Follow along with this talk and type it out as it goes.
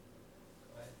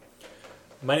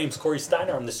My name's Cory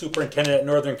Steiner. I'm the superintendent at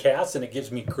Northern Cass, and it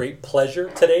gives me great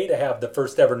pleasure today to have the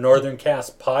first ever Northern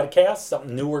Cass podcast,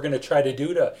 something new we're going to try to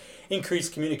do to increase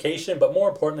communication, but more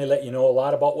importantly, let you know a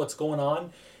lot about what's going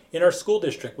on in our school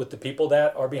district with the people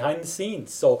that are behind the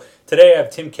scenes. So today I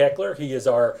have Tim Keckler. He is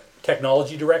our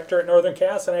technology director at Northern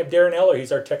Cass, and I have Darin Eller.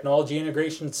 He's our technology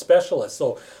integration specialist.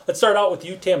 So let's start out with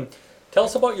you, Tim. Tell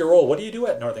us about your role. What do you do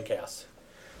at Northern Cass?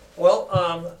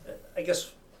 Well, I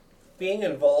guess being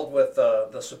involved with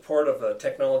the support of the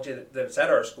technology that's at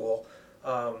our school,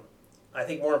 I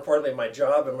think more importantly my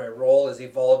job and my role has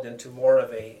evolved into more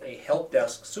of a help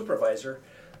desk supervisor.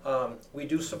 We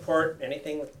do support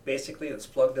anything basically that's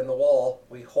plugged in the wall.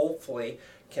 We hopefully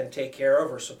can take care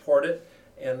of or support it,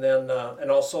 and then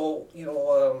and also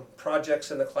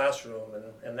projects in the classroom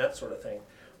and that sort of thing.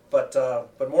 But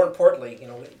more importantly,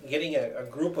 getting a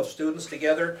group of students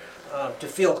together to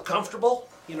feel comfortable,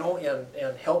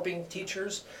 and helping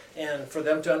teachers, and for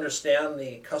them to understand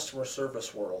the customer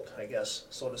service world, I guess,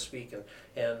 so to speak,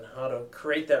 and how to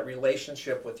create that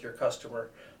relationship with your customer,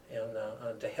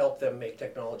 and to help them make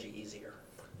technology easier.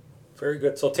 Very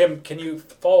good. So Tim, can you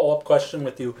follow-up question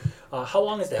with you? How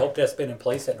long has the help desk been in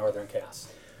place at Northern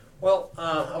Cass? Well,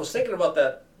 I was thinking about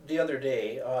that the other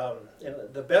day, and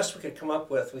the best we could come up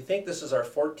with, we think this is our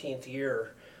 14th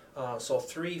year. So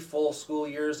 3 full school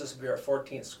years. This will be our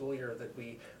 14th school year that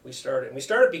we started. And we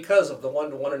started because of the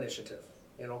one-to-one initiative,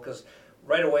 because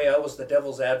right away I was the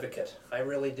devil's advocate. I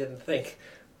really didn't think,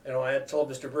 I had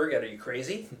told Mr. Burgett, are you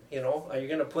crazy? Are you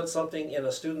going to put something in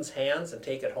a student's hands and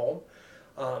take it home?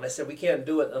 I said, we can't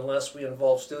do it unless we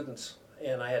involve students.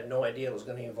 And I had no idea it was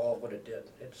going to involve what it did.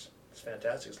 It's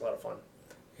fantastic. It's a lot of fun.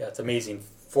 Yeah, it's amazing.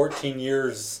 14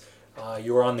 years,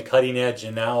 you were on the cutting edge,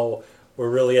 and now we're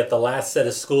really at the last set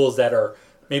of schools that are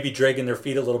maybe dragging their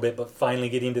feet a little bit, but finally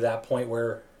getting to that point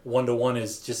where one-to-one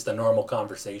is just a normal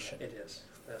conversation. It is,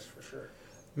 that's for sure.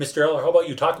 Mr. Eller, how about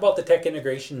you? Talk about the tech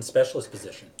integration specialist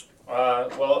position.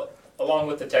 Well, along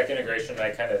with the tech integration, I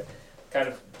kind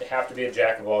of have to be a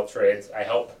jack of all trades. I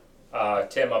help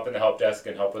Tim up in the help desk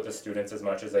and help with the students as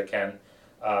much as I can.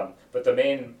 But the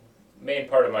main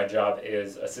part of my job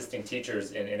is assisting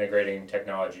teachers in integrating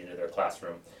technology into their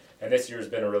classroom. And this year has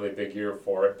been a really big year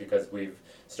for it because we've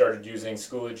started using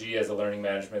Schoology as a learning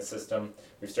management system.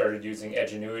 We've started using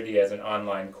Edgenuity as an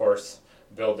online course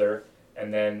builder.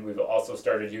 And then we've also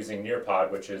started using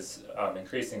Nearpod, which is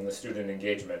increasing the student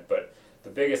engagement. But the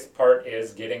biggest part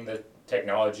is getting the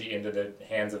technology into the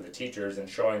hands of the teachers and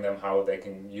showing them how they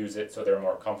can use it so they're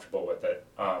more comfortable with it.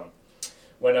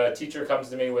 When a teacher comes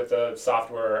to me with a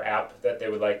software or app that they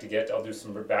would like to get, I'll do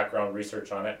some background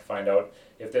research on it to find out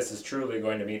if this is truly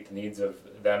going to meet the needs of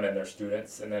them and their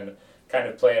students, and then kind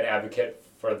of play an advocate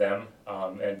for them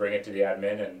and bring it to the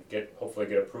admin and hopefully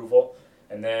get approval.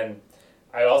 And then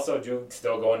I also do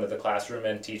still go into the classroom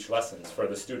and teach lessons for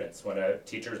the students. When a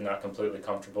teacher is not completely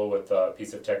comfortable with a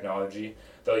piece of technology,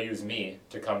 they'll use me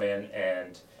to come in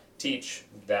and teach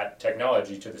that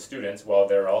technology to the students while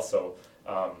they're also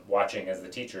watching as the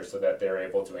teacher, so that they're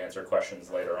able to answer questions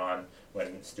later on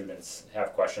when students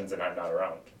have questions and I'm not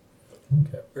around.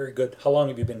 Okay, very good. How long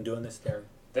have you been doing this, Darin?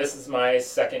 This is my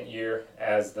second year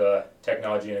as the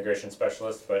technology integration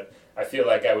specialist, but I feel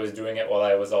like I was doing it while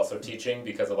I was also teaching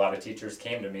because a lot of teachers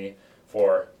came to me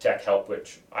for tech help,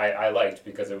 which I liked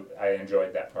because I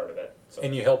enjoyed that part of it. So.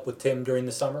 And you help with Tim during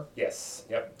the summer? Yes.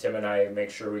 Yep. Tim and I make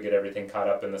sure we get everything caught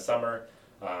up in the summer.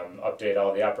 Update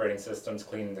all the operating systems,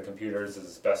 clean the computers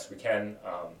as best we can.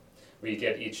 We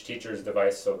get each teacher's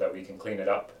device so that we can clean it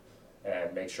up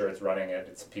and make sure it's running at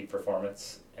its peak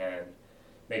performance, and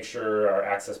make sure our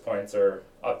access points are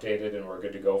updated and we're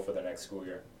good to go for the next school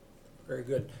year. Very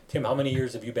good. Tim, how many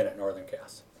years have you been at Northern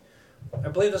Cass? I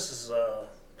believe this is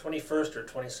 21st or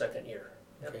 22nd year.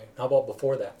 Yep. Okay. How about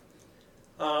before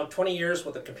that? 20 years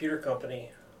with a computer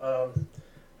company. I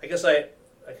guess I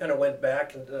kind of went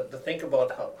back and to think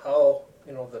about how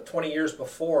the 20 years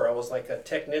before I was like a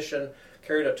technician,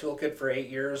 carried a toolkit for 8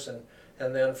 years, and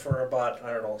then for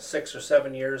about 6 or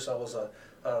 7 years I was a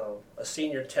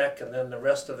senior tech, and then the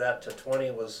rest of that to 20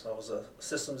 I was a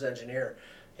systems engineer.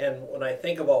 And when I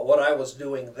think about what I was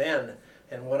doing then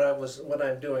and what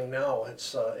I'm doing now,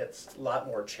 it's a lot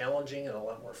more challenging and a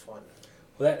lot more fun.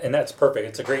 Well, that's perfect.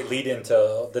 It's a great lead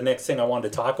into the next thing I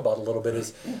wanted to talk about a little bit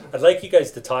is I'd like you guys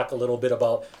to talk a little bit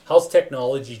about how's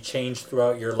technology changed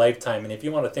throughout your lifetime. And if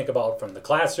you want to think about from the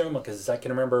classroom, because I can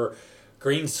remember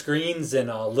green screens and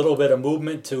a little bit of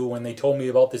movement to when they told me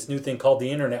about this new thing called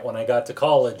the internet when I got to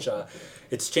college.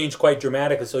 It's changed quite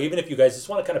dramatically. So even if you guys just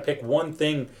want to kind of pick one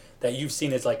thing that you've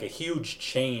seen as like a huge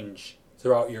change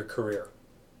throughout your career.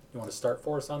 You want to start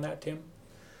for us on that, Tim?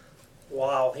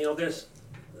 Wow, there's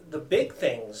the big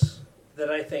things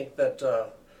that I think that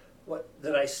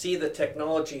that I see that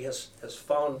technology has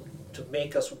found to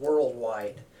make us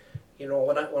worldwide. You know,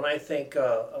 when I think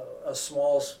a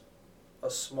small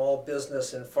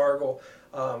business in Fargo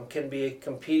can be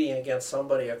competing against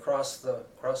somebody across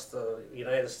the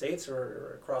United States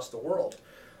or across the world.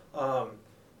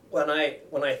 When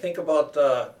I think about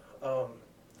the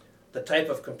type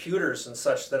of computers and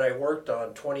such that I worked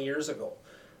on 20 years ago,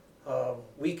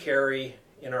 we carry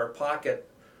in our pocket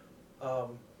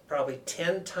probably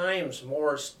 10 times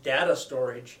more data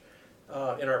storage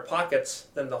in our pockets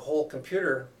than the whole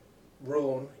computer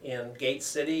room in Gate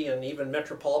City and even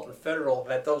Metropolitan Federal,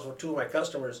 that those were two of my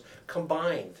customers,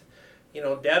 combined. You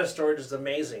know, data storage is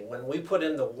amazing. When we put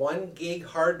in the 1 gig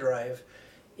hard drive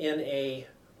in a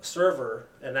server,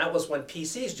 and that was when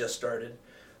PCs just started,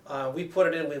 we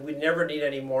put it in, we never need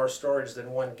any more storage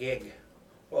than 1 gig.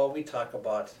 Well, we talk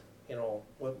about, you know,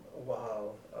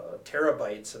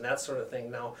 terabytes and that sort of thing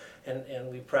now,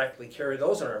 and we practically carry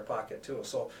those in our pocket too.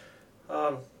 So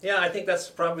yeah, I think that's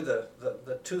probably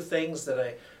the two things that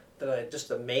I just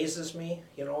amazes me.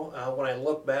 You know, when I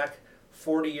look back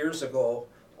 40 years ago,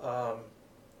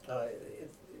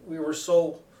 we were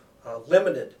so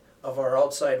limited of our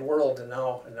outside world, and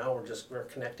now we're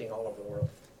connecting all over the world.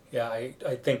 Yeah,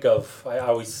 I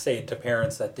always say to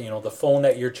parents that, you know, the phone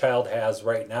that your child has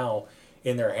right now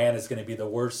in their hand is going to be the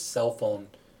worst cell phone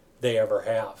they ever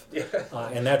have. Yeah.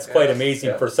 And that's quite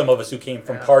amazing for some of us who came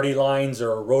from party lines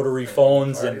or rotary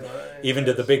phones even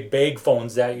to the big bag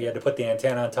phones that you had to put the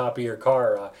antenna on top of your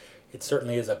car. It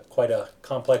certainly is quite a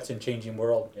complex and changing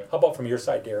world. Yeah. How about from your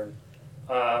side, Darin?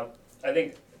 I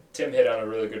think Tim hit on a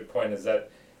really good point, is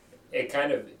that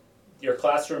your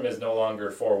classroom is no longer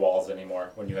 4 walls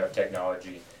anymore when you have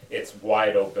technology. It's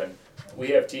wide open. We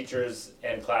have teachers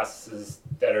and classes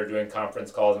that are doing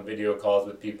conference calls and video calls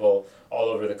with people all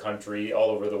over the country, all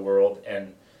over the world,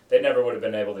 and they never would have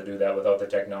been able to do that without the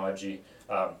technology.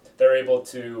 They're able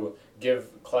to give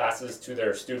classes to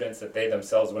their students that they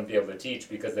themselves wouldn't be able to teach,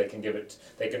 because they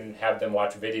can have them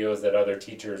watch videos that other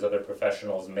teachers, other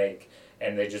professionals make,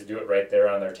 and they just do it right there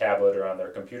on their tablet or on their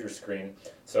computer screen.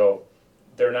 So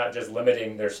they're not just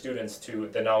limiting their students to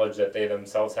the knowledge that they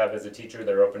themselves have as a teacher,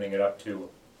 they're opening it up to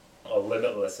a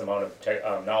limitless amount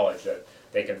of knowledge that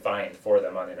they can find for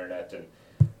them on the internet. And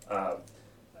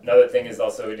another thing is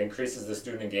also it increases the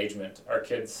student engagement. Our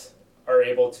kids are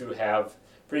able to have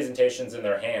presentations in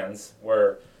their hands,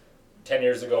 where 10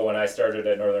 years ago when I started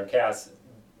at Northern Cass,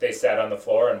 they sat on the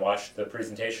floor and watched the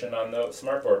presentation on the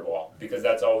smartboard wall, because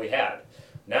that's all we had.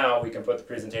 Now we can put the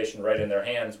presentation right in their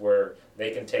hands, where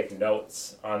they can take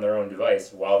notes on their own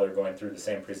device while they're going through the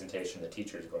same presentation the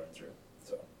teacher's going through.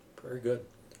 So very good.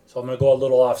 So I'm going to go a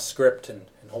little off script and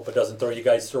hope it doesn't throw you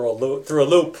guys through a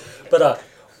loop. But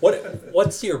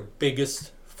what's your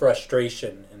biggest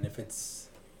frustration? And if it's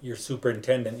your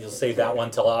superintendent, you'll save that one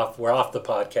till we're off the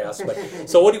podcast. But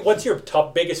so what's your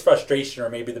biggest frustration, or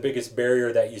maybe the biggest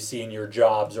barrier that you see in your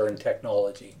jobs or in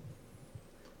technology?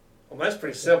 Well, mine's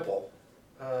pretty simple.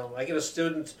 I give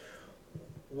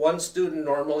one student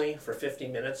normally for 50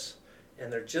 minutes,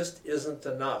 and there just isn't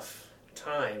enough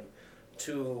time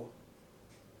to,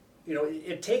 you know,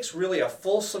 it takes really a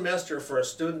full semester for a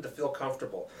student to feel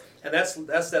comfortable. And that's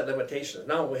that limitation.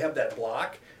 Now we have that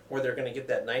block where they're going to get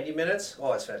that 90 minutes.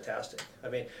 Oh, it's fantastic. I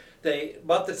mean,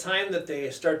 about the time that they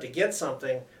start to get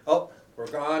something, oh, we're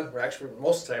gone. We're actually,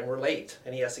 most of the time, we're late,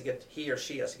 and he or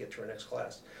she has to get to our next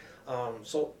class.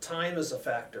 So time is a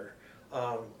factor,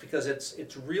 because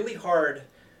it's really hard.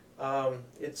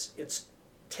 It's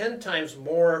 10 times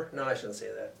more. No, I shouldn't say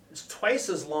that. It's twice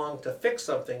as long to fix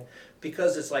something,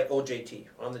 because it's like OJT,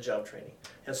 on the job training.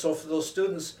 And so for those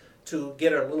students to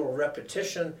get a little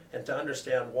repetition and to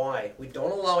understand why. We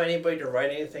don't allow anybody to write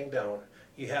anything down.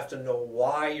 You have to know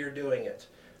why you're doing it.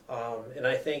 And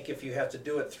I think if you have to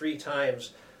do it 3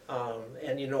 times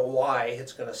and you know why,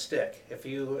 it's going to stick. If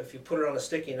you put it on a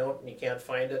sticky note and you can't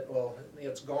find it, well,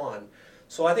 it's gone.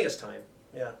 So I think it's time.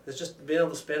 Yeah, it's just being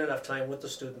able to spend enough time with the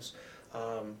students.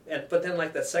 But then,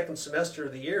 like that second semester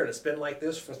of the year, and it's been like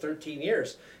this for 13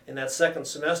 years, in that second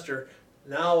semester,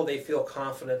 now they feel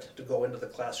confident to go into the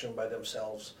classroom by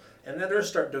themselves. And then they're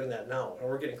starting doing that now, and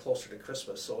we're getting closer to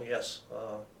Christmas. So yes,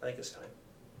 I think it's time.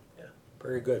 Yeah.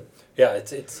 Very good. Yeah,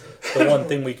 it's the one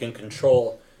thing we can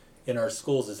control in our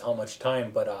schools is how much time,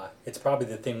 but it's probably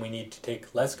the thing we need to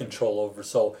take less control over.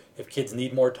 So if kids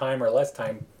need more time or less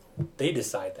time, they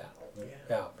decide that.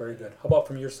 Yeah, very good. How about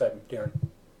from your side, Darin?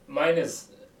 Mine is,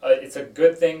 it's a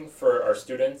good thing for our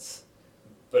students,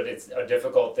 but it's a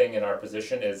difficult thing in our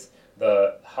position is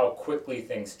how quickly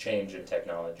things change in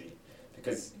technology.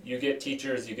 because you get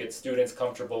teachers, you get students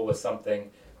comfortable with something,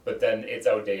 but then it's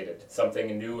outdated.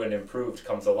 Something new and improved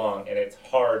comes along, and it's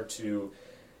hard to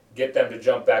get them to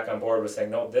jump back on board with saying,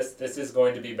 no, this is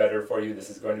going to be better for you, this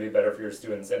is going to be better for your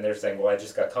students, and they're saying, well, I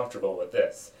just got comfortable with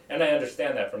this. And I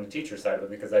understand that from the teacher side of it,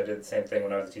 because I did the same thing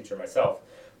when I was a teacher myself.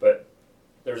 But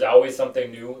there's always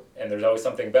something new, and there's always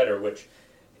something better, which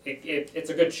it's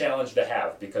a good challenge to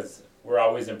have, because we're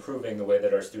always improving the way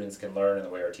that our students can learn and the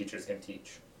way our teachers can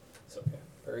teach. So, yeah,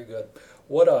 very good.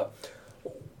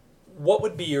 What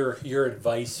would be your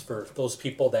advice for those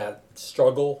people that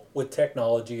struggle with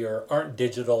technology or aren't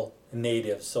digital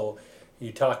natives? So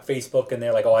you talk Facebook and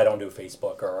they're like, oh, I don't do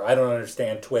Facebook, or I don't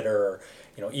understand Twitter, or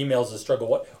email's a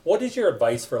struggle. What is your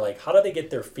advice for, like, how do they get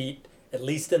their feet at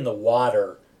least in the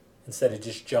water instead of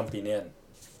just jumping in?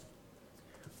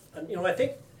 I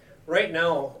think right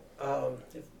now,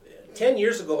 10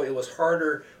 years ago it was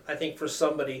harder, I think, for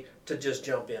somebody to just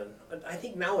jump in. I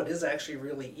think now it is actually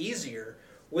really easier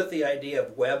with the idea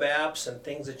of web apps and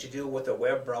things that you do with a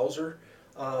web browser.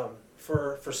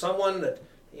 For someone that,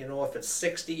 if it's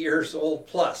 60 years old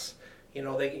plus,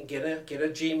 they can get a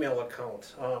Gmail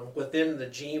account. Within the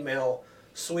Gmail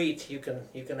suite, you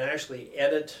can actually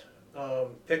edit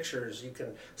pictures. You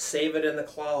can save it in the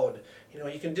cloud.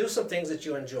 You can do some things that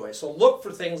you enjoy. So look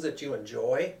for things that you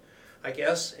enjoy, I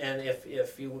guess. And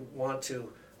if you want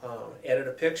to edit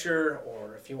a picture,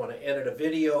 or if you want to edit a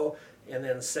video and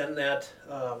then send that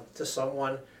to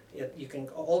someone, you can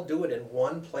all do it in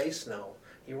one place now.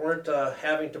 You weren't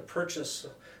having to purchase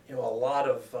a lot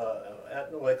of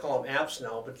what I call them apps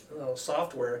now, but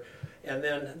software, and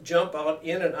then jump out,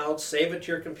 in and out, save it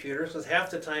to your computer. Because half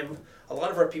the time, a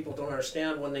lot of our people don't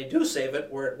understand when they do save it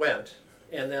where it went,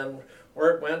 and then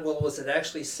where it went. Well, was it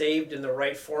actually saved in the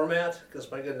right format?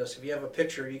 Because my goodness, if you have a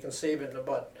picture, you can save it in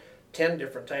about 10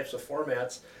 different types of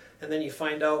formats, and then you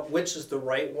find out which is the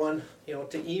right one,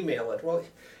 to email it. Well,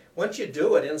 once you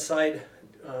do it inside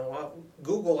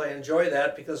Google, I enjoy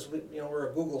that because we're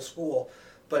a Google school,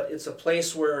 but it's a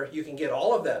place where you can get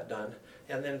all of that done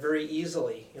and then very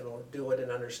easily do it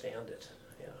and understand it.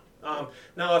 Yeah.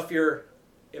 Now, if you're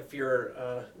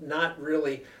not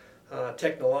really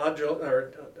technological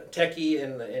or techie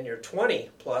in your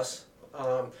 20 plus,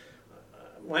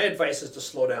 my advice is to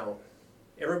slow down.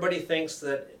 Everybody thinks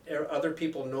that other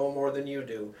people know more than you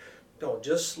do. No,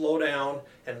 just slow down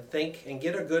and think and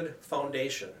get a good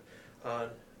foundation.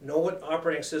 Know what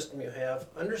operating system you have.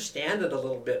 Understand it a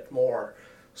little bit more.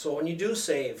 So when you do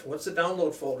save, what's the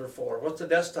download folder for? What's the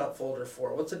desktop folder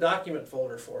for? What's the document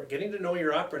folder for? Getting to know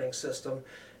your operating system,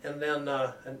 and then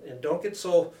and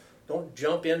don't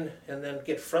jump in and then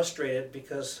get frustrated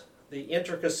because the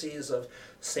intricacies of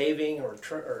saving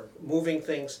or moving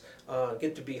things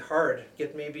get to be hard.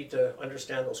 Get maybe to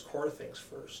understand those core things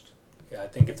first. Yeah, I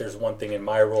think if there's one thing in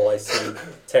my role I see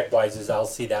tech-wise is I'll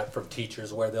see that from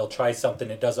teachers where they'll try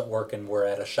something, it doesn't work, and we're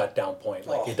at a shutdown point.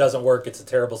 Like, it doesn't work, it's a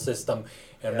terrible system,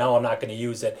 and now I'm not going to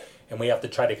use it. And we have to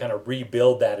try to kind of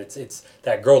rebuild that. It's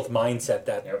that growth mindset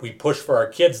that we push for our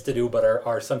kids to do,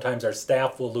 but sometimes our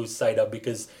staff will lose sight of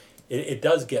because it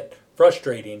does get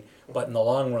frustrating. But in the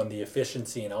long run, the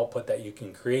efficiency and output that you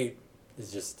can create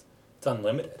is it's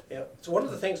unlimited. Yeah. So one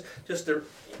of the things, just to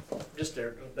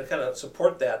kind of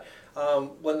support that,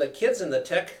 when the kids in the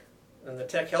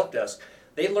tech help desk,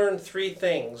 they learn 3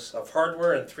 things of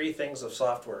hardware and 3 things of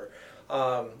software.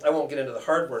 I won't get into the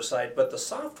hardware side, but the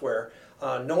software,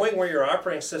 knowing where your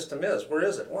operating system is. Where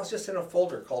is it? Well, it's just in a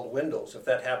folder called Windows, if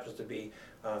that happens to be,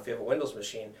 if you have a Windows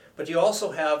machine. But you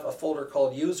also have a folder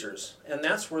called Users, and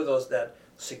that's where that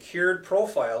secured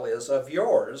profile is of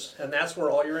yours, and that's where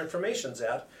all your information's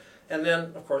at. And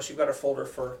then, of course, you've got a folder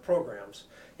for programs.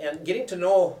 And getting to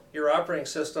know your operating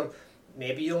system,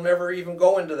 maybe you'll never even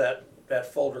go into that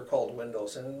folder called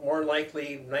Windows, and more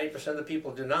likely 90% of the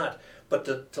people do not. But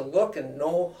to look and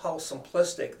know how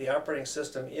simplistic the operating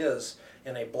system is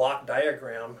in a block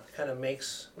diagram kind of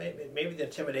makes maybe the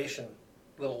intimidation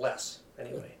a little less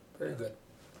anyway. Very good.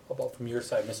 How about from your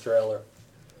side, Mr. Eller?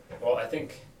 Well, I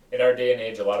think in our day and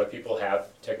age, a lot of people have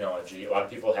technology. A lot of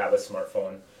people have a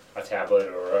smartphone, a tablet,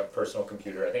 or a personal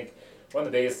computer. I think one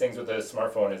of the biggest things with a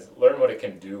smartphone is learn what it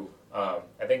can do. I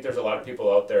think there's a lot of people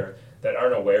out there that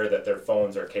aren't aware that their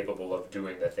phones are capable of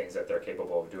doing the things that they're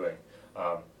capable of doing.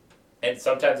 And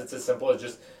sometimes it's as simple as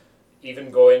just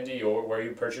even go into where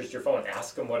you purchased your phone,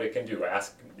 ask them what it can do.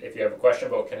 Ask if you have a question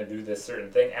about can it do this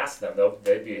certain thing, ask them.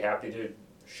 They'd be happy to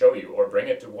show you, or bring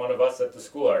it to one of us at the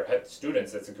school, our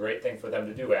students. It's a great thing for them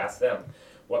to do. Ask them,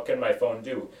 what can my phone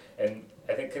do? And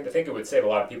I think it would save a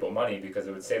lot of people money, because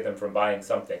it would save them from buying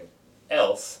something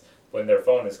else when their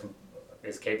phone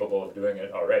is capable of doing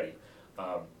it already.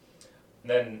 And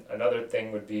then another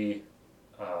thing would be,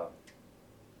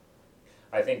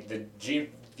 I think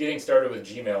getting started with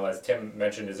Gmail, as Tim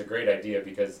mentioned, is a great idea,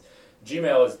 because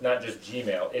Gmail is not just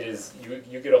Gmail. It is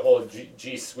you get a whole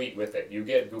G Suite with it. You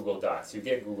get Google Docs. You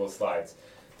get Google Slides.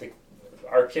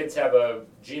 Our kids have a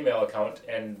Gmail account,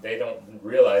 and they don't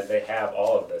realize they have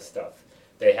all of this stuff.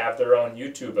 They have their own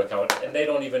YouTube account, and they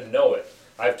don't even know it.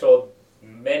 I've told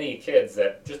many kids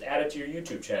that just add it to your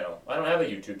YouTube channel. I don't have a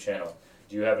YouTube channel.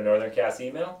 Do you have a Northern Cass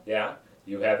email? Yeah.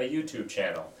 You have a YouTube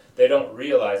channel. They don't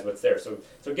realize what's there. So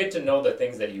get to know the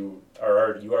things that you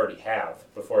already have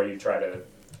before you try to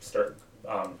start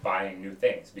buying new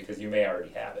things, because you may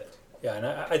already have it. Yeah, and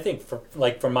I think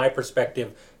from my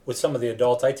perspective, with some of the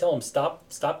adults, I tell them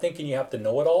stop thinking you have to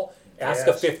know it all. Ask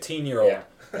a 15-year-old. Yeah.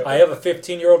 I have a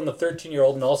 15-year-old and a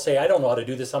 13-year-old, and I'll say, I don't know how to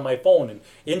do this on my phone. And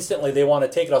instantly they want to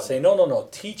take it. I'll say, no,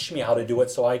 teach me how to do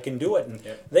it so I can do it. And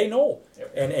they know.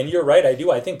 Yep. And you're right, I do.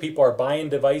 I think people are buying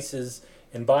devices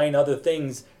and buying other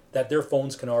things that their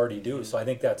phones can already do. So I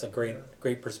think that's a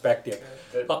great perspective.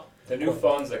 The new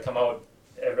phones that come out,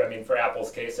 for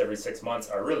Apple's case, every 6 months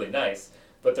are really nice,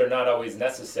 but they're not always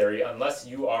necessary unless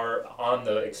you are on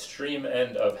the extreme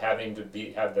end of having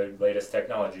to have the latest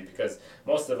technology, because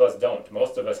most of us don't.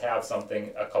 Most of us have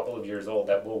something a couple of years old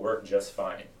that will work just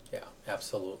fine. Yeah,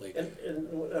 absolutely. And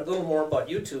a little more about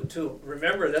YouTube too.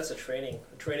 Remember, that's a training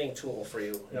tool for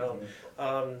you. You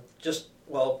know, just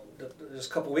a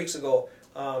couple weeks ago,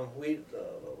 I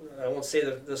won't say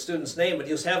the student's name, but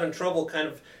he was having trouble kind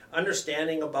of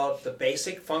understanding about the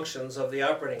basic functions of the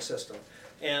operating system.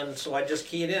 And so I just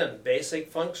keyed in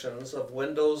basic functions of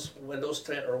Windows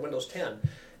 10 or Windows 10.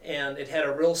 And it had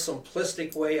a real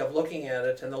simplistic way of looking at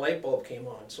it, and the light bulb came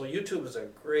on. So YouTube is a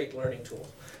great learning tool.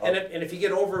 And if you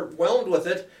get overwhelmed with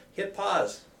it, hit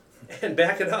pause and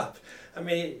back it up. I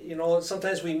mean,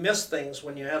 sometimes we miss things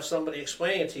when you have somebody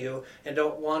explaining it to you and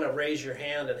don't want to raise your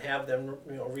hand and have them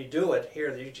redo it.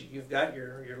 Here, you've got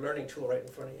your learning tool right in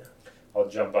front of you. I'll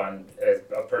jump on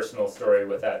a personal story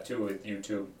with that too, with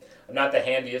YouTube. I'm not the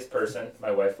handiest person.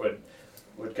 My wife would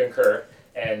concur.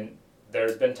 And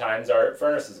there's been times our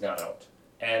furnace has gone out.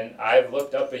 And I've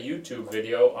looked up a YouTube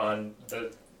video on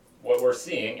what we're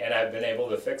seeing, and I've been able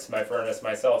to fix my furnace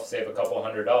myself, save a couple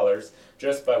 $100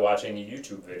 just by watching a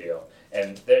YouTube video.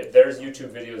 And there's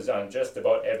YouTube videos on just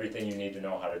about everything you need to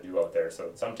know how to do out there.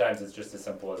 So sometimes it's just as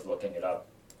simple as looking it up.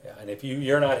 Yeah, and if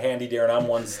you're not handy, Darin, I'm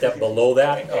one step below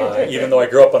that. Even though I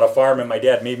grew up on a farm and my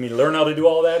dad made me learn how to do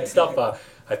all that stuff,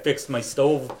 I fixed my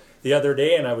stove the other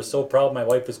day, and I was so proud. My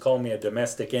wife was calling me a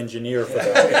domestic engineer for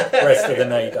the rest of the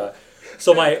night.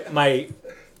 So my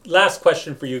last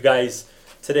question for you guys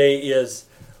today is,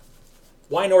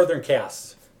 why Northern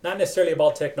Cass? Not necessarily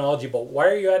about technology, but why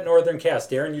are you at Northern Cass?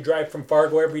 Darin, you drive from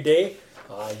Fargo every day.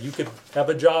 You could have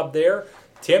a job there.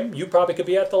 Tim, you probably could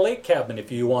be at the lake cabin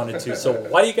if you wanted to. So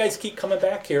why do you guys keep coming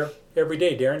back here every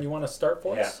day? Darin, you want to start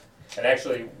for us? And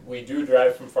actually, we do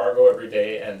drive from Fargo every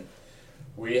day, and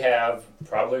we have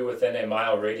probably within a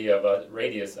mile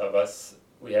radius of us,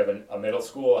 we have a middle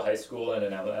school, a high school, and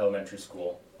an elementary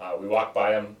school. We walk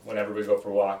by them whenever we go for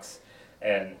walks.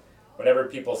 And whenever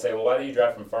people say, well, why do you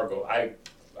drive from Fargo?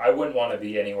 I wouldn't want to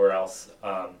be anywhere else.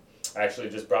 I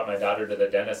actually just brought my daughter to the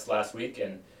dentist last week,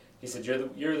 and he said,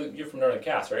 you're from Northern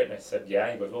Cass, right? And I said,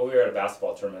 yeah. He goes, well, we were at a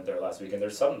basketball tournament there last week, and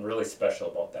there's something really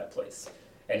special about that place.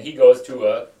 And he goes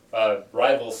to a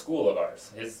rival school of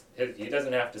ours. He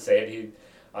doesn't have to say it.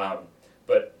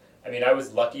 But I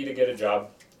was lucky to get a job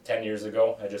 10 years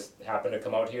ago. I just happened to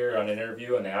come out here on an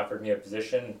interview, and they offered me a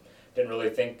position. Didn't really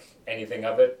think anything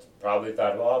of it. Probably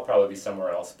thought, well, I'll probably be somewhere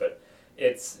else. But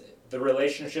it's the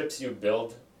relationships you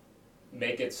build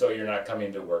make it so you're not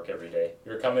coming to work every day.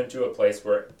 You're coming to a place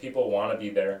where people want to be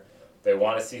there. They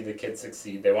want to see the kids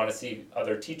succeed. They want to see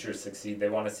other teachers succeed. They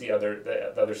want to see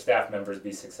the other staff members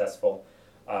be successful.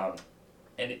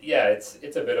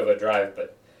 It's a bit of a drive,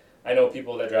 but I know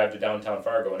people that drive to downtown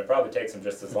Fargo, and it probably takes them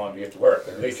just as long to get to work.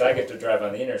 At least I get to drive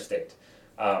on the interstate.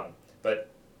 But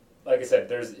like I said,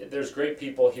 there's great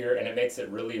people here, and it makes it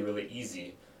really, really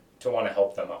easy to want to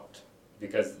help them out,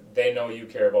 because they know you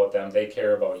care about them, they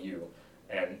care about you,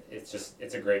 and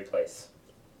it's a great place.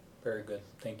 Very good.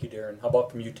 Thank you, Darin. How about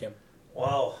from you, Tim?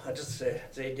 Wow, I just say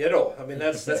ditto.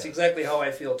 That's exactly how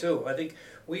I feel too. I think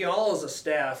we all as a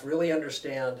staff really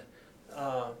understand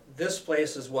this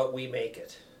place is what we make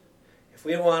it. If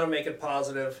we want to make it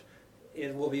positive,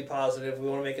 it will be positive. If we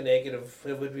want to make it negative,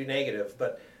 it would be negative.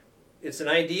 But it's an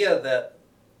idea that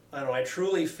I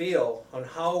truly feel on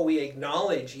how we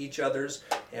acknowledge each other's,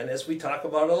 and as we talk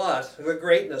about a lot, the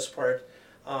greatness part,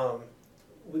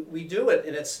 we do it,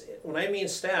 and it's, when I mean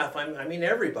staff, I mean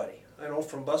everybody.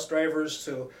 From bus drivers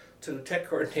to to tech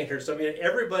coordinators. I mean,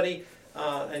 everybody,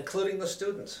 including the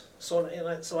students. So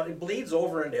it bleeds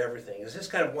over into everything. It's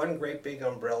just kind of one great big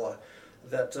umbrella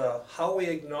that how we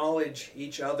acknowledge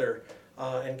each other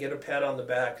and get a pat on the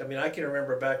back. I mean, I can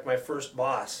remember back my first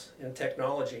boss in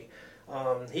technology.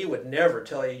 He would never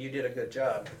tell you did a good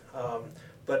job.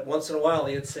 But once in a while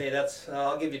he'd say,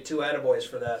 I'll give you 2 attaboys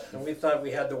for that. And we thought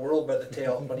we had the world by the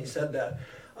tail when he said that.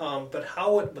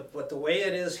 But the way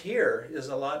it is here is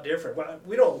a lot different.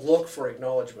 We don't look for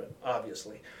acknowledgement,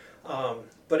 obviously.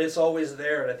 But it's always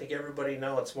there, and I think everybody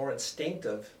now, it's more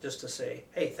instinctive just to say,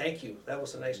 hey, thank you, that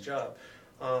was a nice job.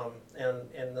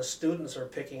 And the students are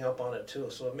picking up on it too,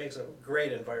 so it makes a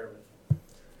great environment.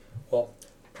 Well,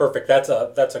 perfect. That's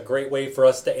a great way for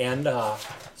us to end.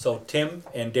 So Tim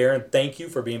and Darin, thank you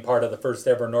for being part of the first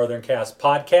ever Northern Cast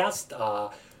podcast.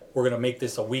 We're going to make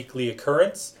this a weekly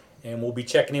occurrence, and we'll be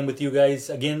checking in with you guys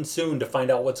again soon to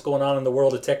find out what's going on in the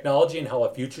world of technology and how the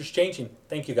future's changing.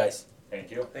 Thank you, guys. Thank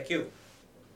you. Thank you.